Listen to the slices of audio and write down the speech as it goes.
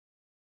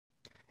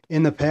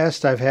In the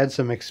past, I've had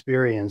some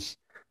experience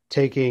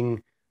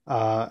taking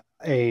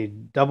a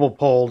double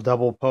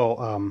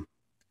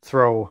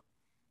throw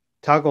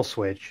toggle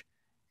switch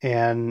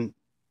and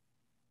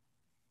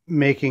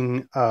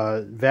making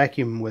a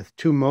vacuum with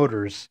two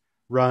motors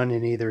run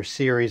in either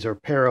series or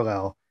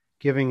parallel,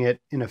 giving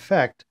it, in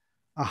effect,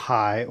 a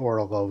high or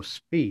a low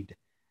speed.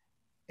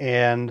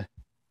 And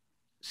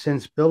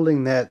since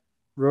building that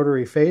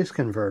rotary phase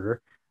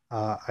converter,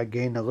 I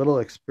gained a little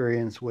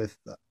experience with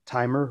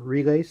timer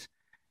relays,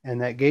 and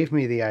that gave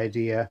me the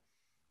idea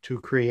to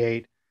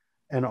create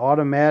an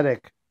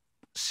automatic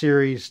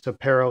series to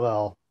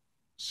parallel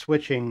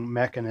switching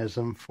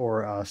mechanism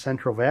for a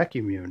central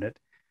vacuum unit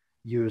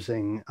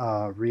using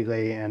a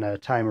relay and a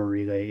timer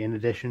relay, in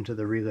addition to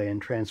the relay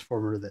and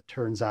transformer that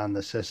turns on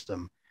the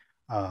system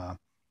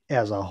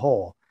as a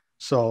whole.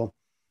 So,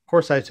 of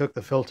course, I took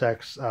the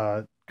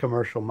Filtex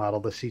commercial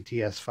model, the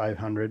CTS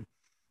 500.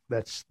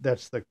 That's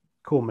the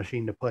cool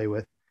machine to play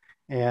with.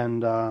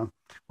 And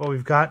what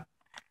we've got,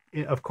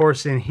 of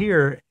course, in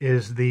here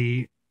is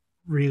the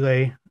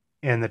relay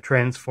and the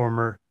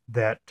transformer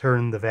that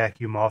turn the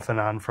vacuum off and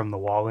on from the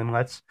wall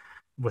inlets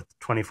with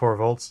 24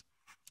 volts.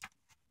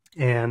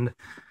 And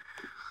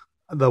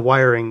the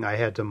wiring I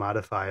had to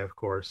modify, of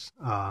course,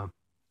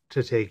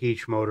 to take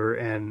each motor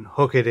and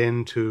hook it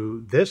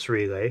into this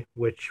relay,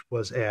 which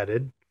was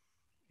added.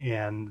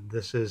 And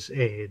this is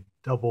a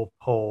double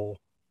pole,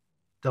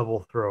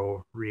 double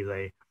throw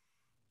relay.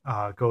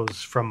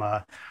 Goes from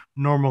a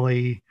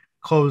normally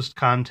closed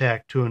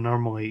contact to a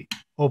normally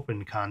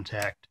open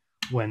contact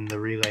when the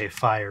relay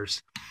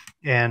fires.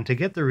 And to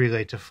get the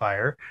relay to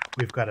fire,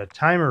 we've got a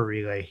timer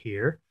relay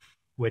here,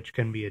 which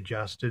can be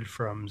adjusted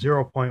from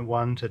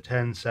 0.1 to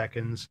 10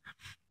 seconds.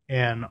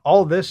 And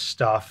all this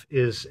stuff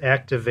is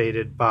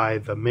activated by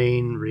the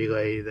main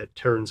relay that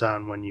turns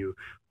on when you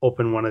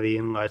open one of the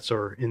inlets,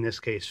 or in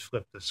this case,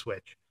 flip the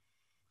switch.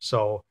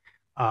 So,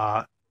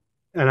 and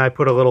I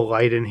put a little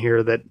light in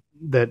here that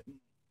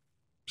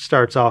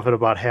starts off at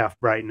about half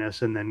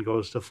brightness and then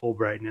goes to full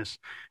brightness.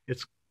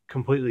 It's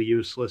completely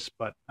useless,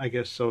 but I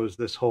guess so is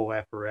this whole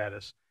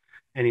apparatus.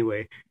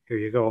 Anyway, here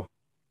you go.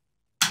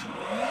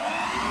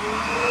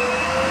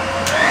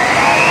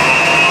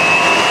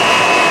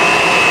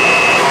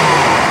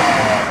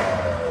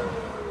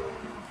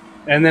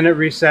 And then it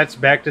resets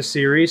back to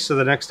series, so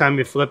the next time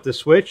you flip the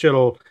switch,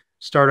 it'll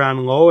start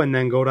on low and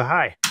then go to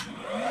high.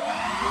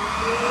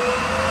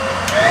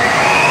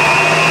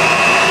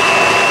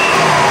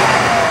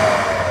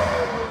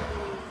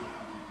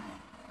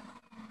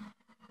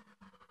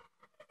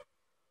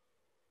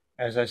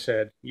 As I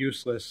said,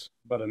 useless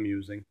but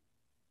amusing.